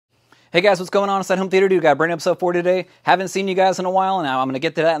Hey guys, what's going on? It's that Home Theater Dude. Got a brand new episode for today. Haven't seen you guys in a while. Now I'm going to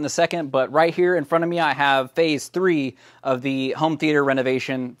get to that in a second, but right here in front of me I have phase 3 of the home theater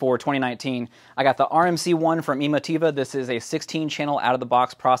renovation for 2019. I got the RMC-1 from Emotiva. This is a 16-channel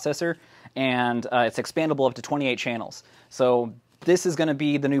out-of-the-box processor, and it's expandable up to 28 channels. So this is going to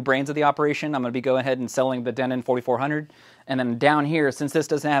be the new brains of the operation. I'm going to be going ahead and selling the Denon 4400. And then down here, since this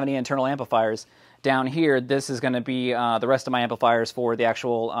doesn't have any internal amplifiers, down here, this is going to be the rest of my amplifiers for the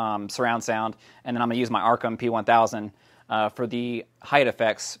actual surround sound, and then I'm going to use my Arkham P1000 for the height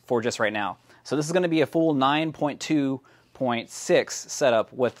effects for just right now. So this is going to be a full 9.2.6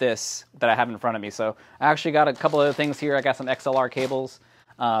 setup with this that I have in front of me. So I actually got a couple other things here. I got some XLR cables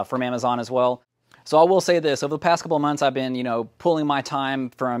from Amazon as well. So I will say this, over the past couple of months I've been, pulling my time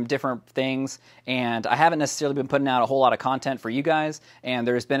from different things, and I haven't necessarily been putting out a whole lot of content for you guys, and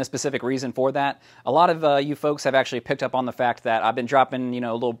there's been a specific reason for that. A lot of you folks have actually picked up on the fact that I've been dropping,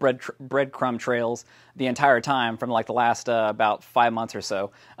 little breadcrumb trails the entire time from like the last about 5 months or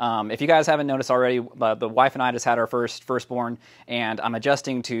so. If you guys haven't noticed already, the wife and I just had our firstborn, and I'm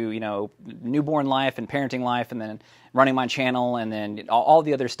adjusting to, newborn life and parenting life, and then running my channel, and then all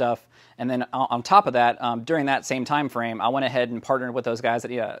the other stuff. And then on top of that, during that same time frame, I went ahead and partnered with those guys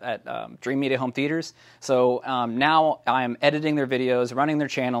at Dream Media Home Theaters. So now I'm editing their videos, running their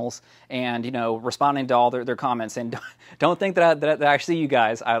channels, and responding to all their comments. And don't think that I see you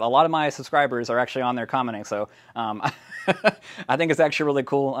guys. A lot of my subscribers are actually on there commenting. So I think it's actually really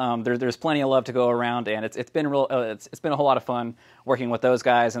cool. There's plenty of love to go around, and it's been a whole lot of fun working with those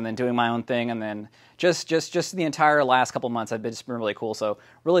guys, and then doing my own thing, and then just the entire last couple months have just been really cool. So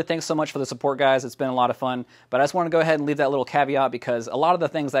really, thanks so much for the support, guys. It's been a lot of fun. But I just want to go ahead and leave that little caveat, because a lot of the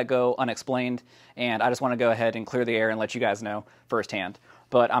things that go unexplained, and I just want to go ahead and clear the air and let you guys know firsthand.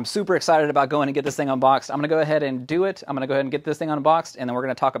 But I'm super excited about going and get this thing unboxed. I'm going to go ahead and do it. I'm going to go ahead and get this thing unboxed, and then we're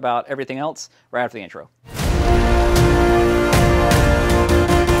going to talk about everything else right after the intro.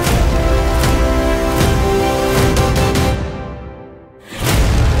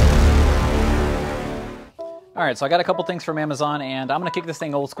 Alright, so I got a couple things from Amazon, and I'm going to kick this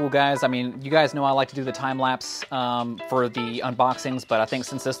thing old school, guys. I mean, you guys know I like to do the time-lapse for the unboxings, but I think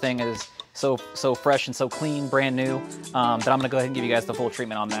since this thing is so fresh and so clean, brand new, that I'm going to go ahead and give you guys the full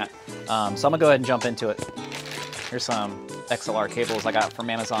treatment on that. So I'm going to go ahead and jump into it. Here's some XLR cables I got from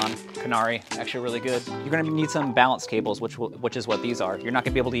Amazon. Canary, actually really good. You're going to need some balanced cables, which is what these are. You're not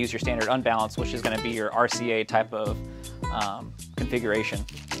going to be able to use your standard unbalanced, which is going to be your RCA type of configuration.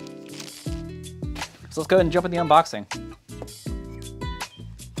 So let's go ahead and jump in the unboxing.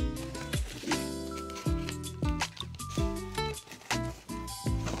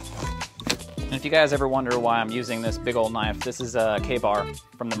 And if you guys ever wonder why I'm using this big old knife, this is a K-bar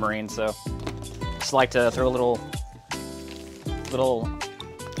from the Marines, so just like to throw little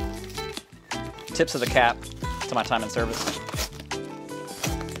tips of the cap to my time in service.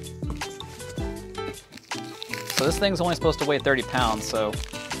 So this thing's only supposed to weigh 30 pounds, so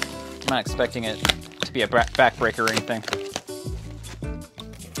I'm not expecting it to be a backbreaker or anything.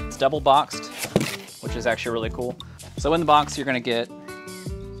 It's double boxed, which is actually really cool. So in the box, you're going to get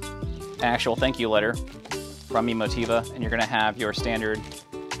an actual thank you letter from Emotiva, and you're going to have your standard,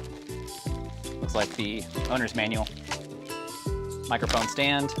 looks like the owner's manual, microphone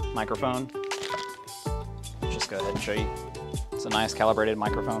stand, microphone. Let's just go ahead and show you. It's a nice calibrated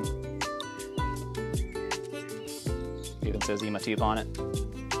microphone. It even says Emotiva on it.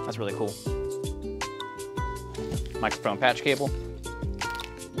 That's really cool. Microphone patch cable.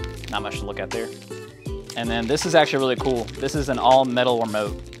 Not much to look at there. And then this is actually really cool. This is an all metal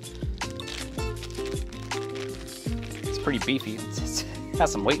remote. It's pretty beefy. It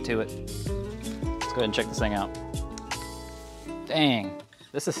has some weight to it. Let's go ahead and check this thing out. Dang,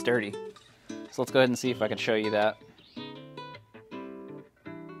 this is sturdy. So let's go ahead and see if I can show you that.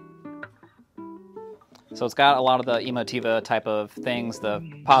 So it's got a lot of the Emotiva type of things. The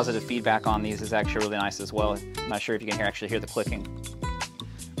positive feedback on these is actually really nice as well. I'm not sure if you can actually hear the clicking.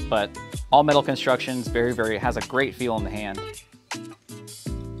 But all metal constructions, it has a great feel in the hand. And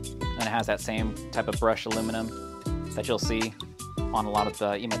it has that same type of brushed aluminum that you'll see on a lot of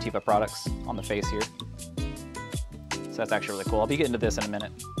the Emotiva products on the face here. So that's actually really cool. I'll be getting to this in a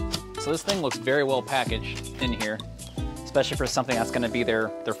minute. So this thing looks very well packaged in here, especially for something that's going to be their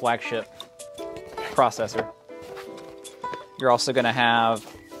flagship processor. You're also going to have,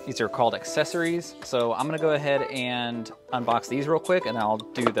 these are called accessories. So I'm going to go ahead and unbox these real quick, and then I'll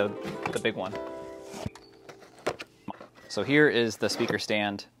do the big one. So here is the speaker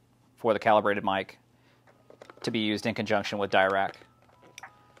stand for the calibrated mic to be used in conjunction with Dirac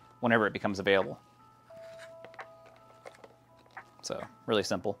whenever it becomes available. So really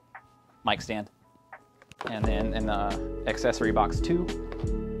simple. mic stand. And then in the accessory box 2,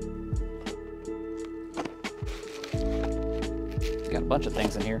 got a bunch of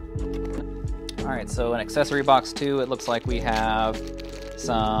things in here. All right, so in accessory box 2, it looks like we have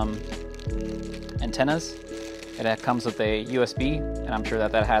some antennas. It comes with a USB, and I'm sure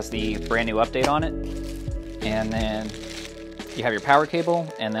that has the brand new update on it. And then you have your power cable,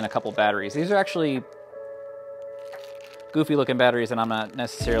 and then a couple batteries. These are actually goofy looking batteries that I'm not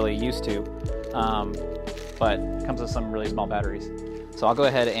necessarily used to, but it comes with some really small batteries. So I'll go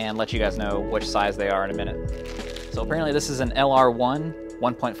ahead and let you guys know which size they are in a minute. So apparently this is an LR1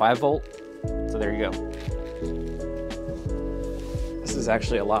 1.5 volt. So there you go. This is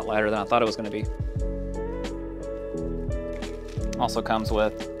actually a lot lighter than I thought it was going to be. Also comes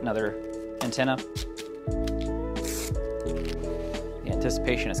with another antenna. The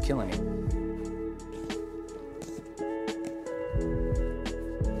anticipation is killing me.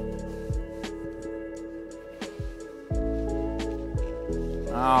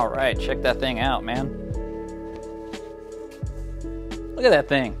 All right, check that thing out, man. Look at that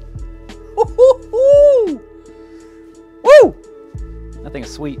thing. Woo! That thing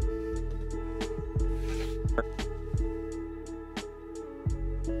is sweet.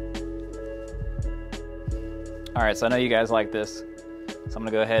 All right, so I know you guys like this, so I'm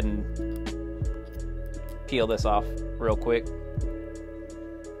gonna go ahead and peel this off real quick.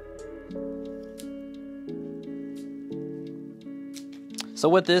 So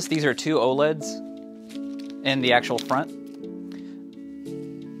with this, these are 2 OLEDs in the actual front.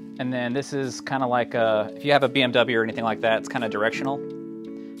 And then this is kind of like if you have a BMW or anything like that, it's kind of directional.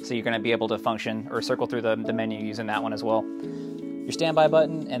 So you're going to be able to function or circle through the menu using that one as well. Your standby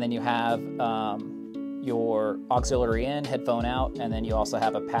button, and then you have your auxiliary in, headphone out, and then you also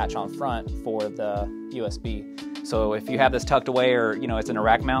have a patch on front for the USB. So if you have this tucked away or it's in a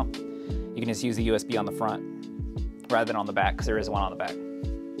rack mount, you can just use the USB on the front rather than on the back, because there is one on the back.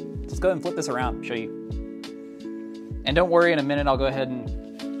 Let's go ahead and flip this around, show you. And don't worry, in a minute I'll go ahead and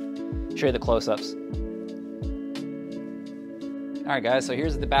show you the close-ups. All right guys, so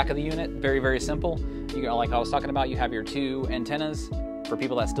here's the back of the unit. Very, very simple. Like I was talking about, you have your 2 antennas for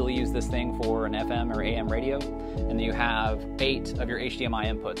people that still use this thing for an FM or AM radio. And then you have 8 of your HDMI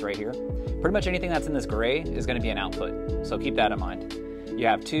inputs right here. Pretty much anything that's in this gray is going to be an output, so keep that in mind. You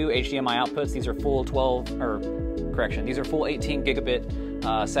have 2 HDMI outputs. These are full these are full 18 gigabit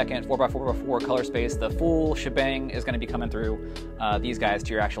second 4x4x4 color space. The full shebang is going to be coming through these guys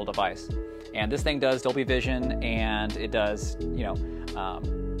to your actual device. And this thing does Dolby Vision, and it does,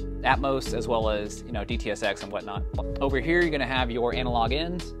 Atmos, as well as, DTSX and whatnot. Over here, you're going to have your analog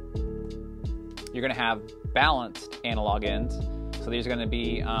ins. You're going to have balanced analog ins. So these are going to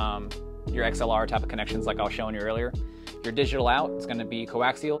be your XLR type of connections like I was showing you earlier. Your digital out is going to be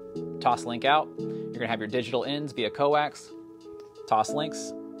coaxial, toss link out. You're going to have your digital ins via coax, toss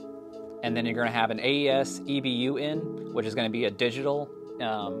links. And then you're going to have an AES EBU in, which is going to be a digital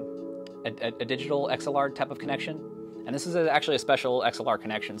XLR type of connection. And this is actually a special XLR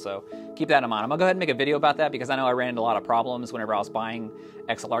connection, so keep that in mind. I'm gonna go ahead and make a video about that because I know I ran into a lot of problems whenever I was buying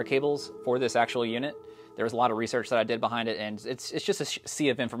XLR cables for this actual unit. There was a lot of research that I did behind it, and it's just a sea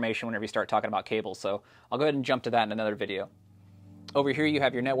of information whenever you start talking about cables, so I'll go ahead and jump to that in another video. Over here you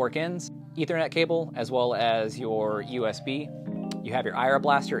have your network ins, Ethernet cable, as well as your USB. You have your IR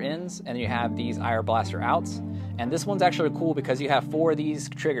blaster ins, and you have these IR blaster outs. And this one's actually cool because you have 4 of these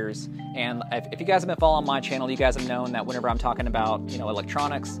triggers. And if you guys have been following my channel, you guys have known that whenever I'm talking about,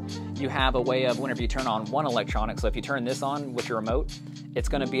 electronics, you have a way of whenever you turn on one electronic. So if you turn this on with your remote, it's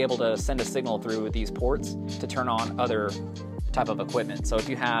going to be able to send a signal through these ports to turn on other type of equipment. So if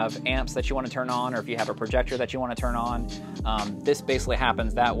you have amps that you want to turn on, or if you have a projector that you want to turn on, this basically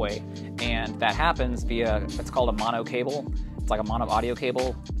happens that way. And that happens via, it's called a mono cable. It's like a mono audio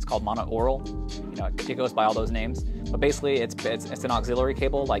cable. It's called mono oral. It goes by all those names. But basically, it's an auxiliary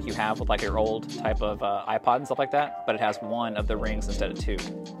cable like you have with like your old type of iPod and stuff like that. But it has 1 of the rings instead of 2.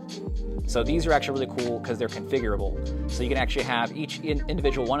 So these are actually really cool because they're configurable. So you can actually have each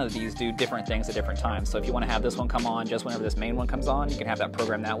individual one of these do different things at different times. So if you want to have this one come on just whenever this main one comes on, you can have that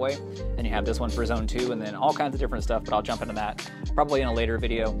programmed that way. And you have this one for zone 2, and then all kinds of different stuff. But I'll jump into that probably in a later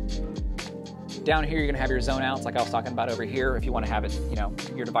video. Down here, you're gonna have your zone outs like I was talking about over here if you wanna have it,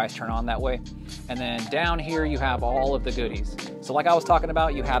 your device turn on that way. And then down here, you have all of the goodies. So like I was talking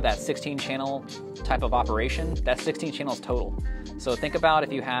about, you have that 16 channel type of operation. That's 16 channels total. So think about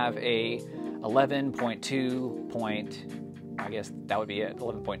if you have a 11.2 I guess that would be it,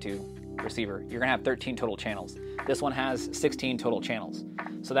 11.2 receiver. You're gonna have 13 total channels. This one has 16 total channels.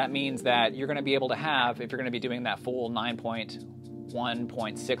 So that means that you're gonna be able to have, if you're gonna be doing that full 9.1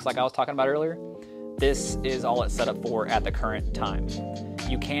 1.6 like I was talking about earlier. This is all it's set up for at the current time.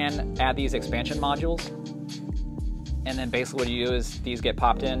 You can add these expansion modules, and then basically what you do is these get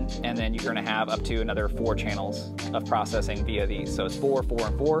popped in, and then you're going to have up to another 4 channels of processing via these. So it's 4, 4,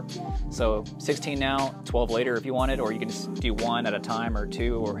 and 4. So 16 now, 12 later if you wanted, or you can just do 1 at a time or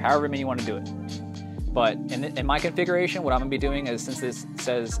 2, or however many you want to do it. But in my configuration, what I'm going to be doing is, since this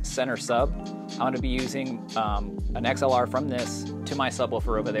says center sub, I'm going to be using an XLR from this to my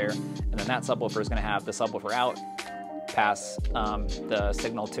subwoofer over there, and then that subwoofer is going to have the subwoofer out, pass the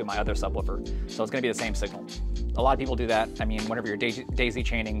signal to my other subwoofer. So it's going to be the same signal. A lot of people do that. I mean, whenever you're daisy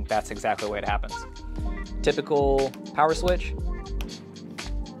chaining, that's exactly the way it happens. Typical power switch,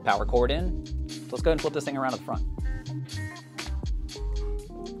 power cord in. So let's go ahead and flip this thing around to the front.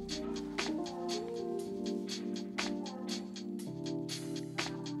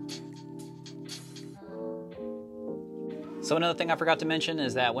 So another thing I forgot to mention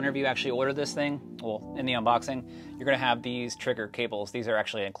is that whenever you actually order this thing, well, in the unboxing, you're going to have these trigger cables. These are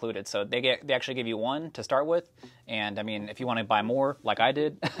actually included. So they actually give you 1 to start with. And I mean, if you want to buy more, like I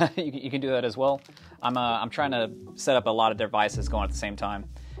did, you can do that as well. I'm trying to set up a lot of devices going at the same time.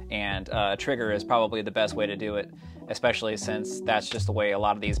 And a trigger is probably the best way to do it, especially since that's just the way a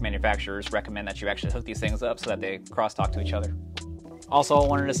lot of these manufacturers recommend that you actually hook these things up so that they crosstalk to each other. Also, I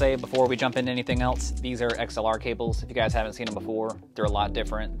wanted to say before we jump into anything else, these are XLR cables. If you guys haven't seen them before, they're a lot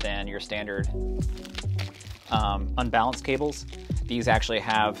different than your standard unbalanced cables. These actually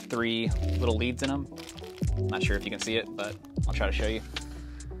have 3 little leads in them. I'm not sure if you can see it, but I'll try to show you.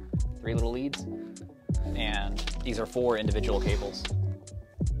 3 little leads. And these are 4 individual cables.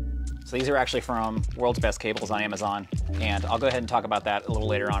 So these are actually from World's Best Cables on Amazon, and I'll go ahead and talk about that a little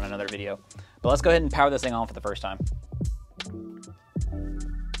later on in another video. But let's go ahead and power this thing on for the first time.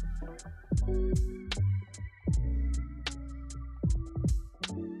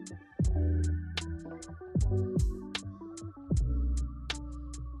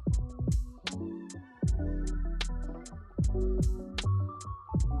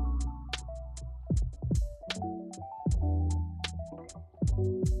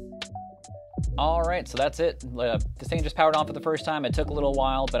 All right, so that's it. This thing just powered on for the first time. It took a little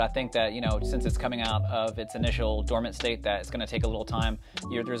while, but I think that, you know, since it's coming out of its initial dormant state, that it's going to take a little time.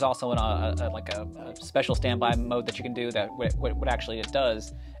 There's also a special standby mode that you can do that what actually it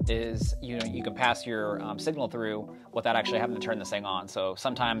does is, you know, you can pass your signal through without actually having to turn this thing on. So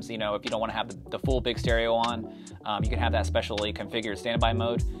sometimes, you know, if you don't want to have the full big stereo on, you can have that specially configured standby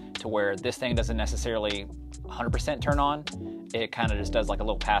mode to where this thing doesn't necessarily 100% turn on. It kind of just does like a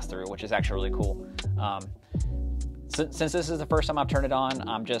little pass through, which is actually really cool. Since this is the first time I've turned it on,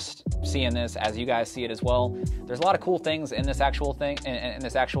 I'm just seeing this as you guys see it as well. There's a lot of cool things in this actual thing, in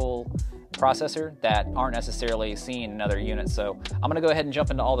this actual processor that aren't necessarily seen in other units. So I'm gonna go ahead and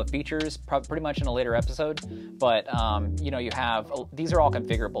jump into all the features pretty much in a later episode. But you know, you have, these are all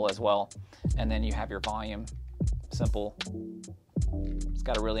configurable as well. And then you have your volume, simple. It's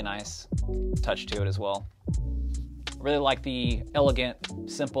got a really nice touch to it as well. Really like the elegant,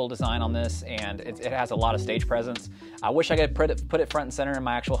 simple design on this, and it has a lot of stage presence. I wish I could put it front and center in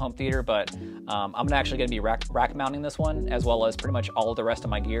my actual home theater, but I'm actually going to be rack mounting this one, as well as pretty much all of the rest of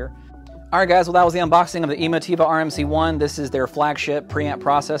my gear. All right, guys, well, that was the unboxing of the Emotiva RMC-1. This is their flagship preamp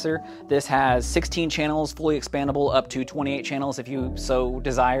processor. This has 16 channels, fully expandable up to 28 channels if you so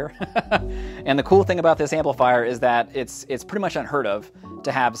desire. And the cool thing about this amplifier is that it's pretty much unheard of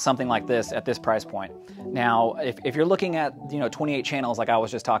to have something like this at this price point. Now, if you're looking at, you know, 28 channels like I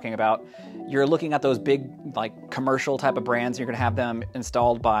was just talking about, you're looking at those big, like, commercial type of brands. You're going to have them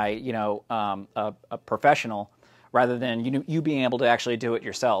installed by, you know, a professional rather than you being able to actually do it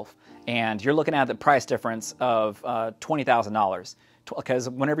yourself. And you're looking at the price difference of $20,000. Because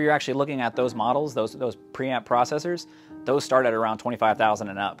whenever you're actually looking at those models, those preamp processors, those start at around $25,000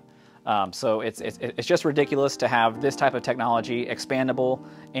 and up. So it's just ridiculous to have this type of technology, expandable.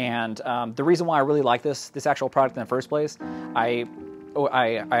 And the reason why I really like this actual product in the first place, I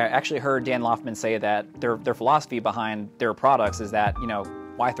actually heard Dan Loftman say that their philosophy behind their products is that, you know,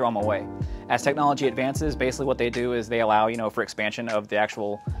 why throw them away? As technology advances, basically what they do is they allow, you know, for expansion of the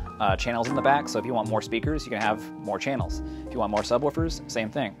actual channels in the back. So if you want more speakers, you can have more channels. If you want more subwoofers, same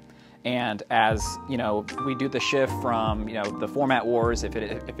thing. And as, you know, we do the shift from, you know, the format wars, if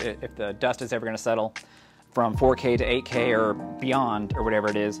the dust is ever going to settle, from 4K to 8K or beyond or whatever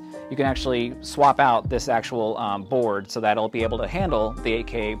it is, you can actually swap out this actual board so that it'll be able to handle the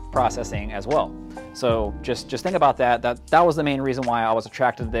 8K processing as well. So just think about that. That was the main reason why I was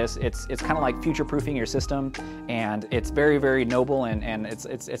attracted to this. It's kind of like future-proofing your system, and it's very, very noble, and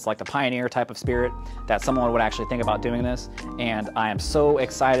it's like the pioneer type of spirit that someone would actually think about doing this. And I am so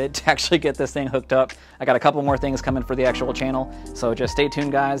excited to actually get this thing hooked up. I got a couple more things coming for the actual channel, so just stay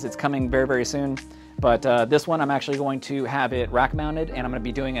tuned, guys. It's coming very, very soon. But this one, I'm actually going to have it rack mounted, and I'm going to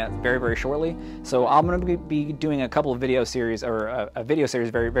be doing it very, very shortly. So I'm going to be doing a couple of video series, or a video series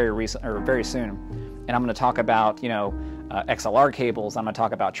very soon. And I'm going to talk about, you know, XLR cables. I'm going to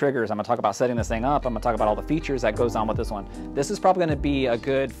talk about triggers. I'm going to talk about setting this thing up. I'm going to talk about all the features that goes on with this one. This is probably going to be a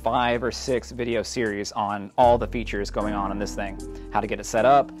good 5 or 6 video series on all the features going on in this thing, how to get it set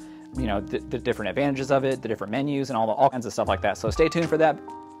up, you know, the different advantages of it, the different menus, and all kinds of stuff like that. So stay tuned for that.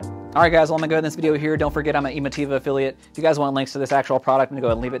 All right, guys, well, I'm going to go in this video here. Don't forget I'm an Emotiva affiliate. If you guys want links to this actual product, I'm going to go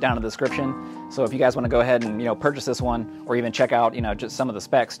ahead and leave it down in the description. So if you guys want to go ahead and, you know, purchase this one, or even check out, you know, just some of the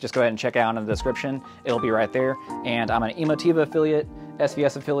specs, just go ahead and check out in the description. It'll be right there. And I'm an Emotiva affiliate,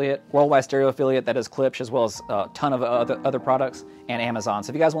 SVS affiliate, Worldwide Stereo affiliate that does Klipsch, as well as a ton of other products, and Amazon.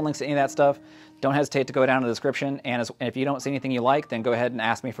 So if you guys want links to any of that stuff, don't hesitate to go down in the description. And if you don't see anything you like, then go ahead and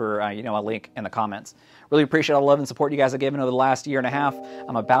ask me for you know, a link in the comments. Really appreciate all the love and support you guys have given over the last year and a half.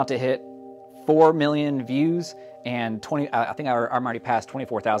 I'm about to hit 4 million views and I think I'm already past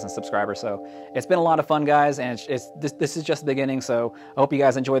 24,000 subscribers. So it's been a lot of fun, guys, and this is just the beginning. So I hope you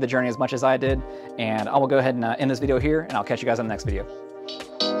guys enjoy the journey as much as I did. And I will go ahead and end this video here, and I'll catch you guys in the next video.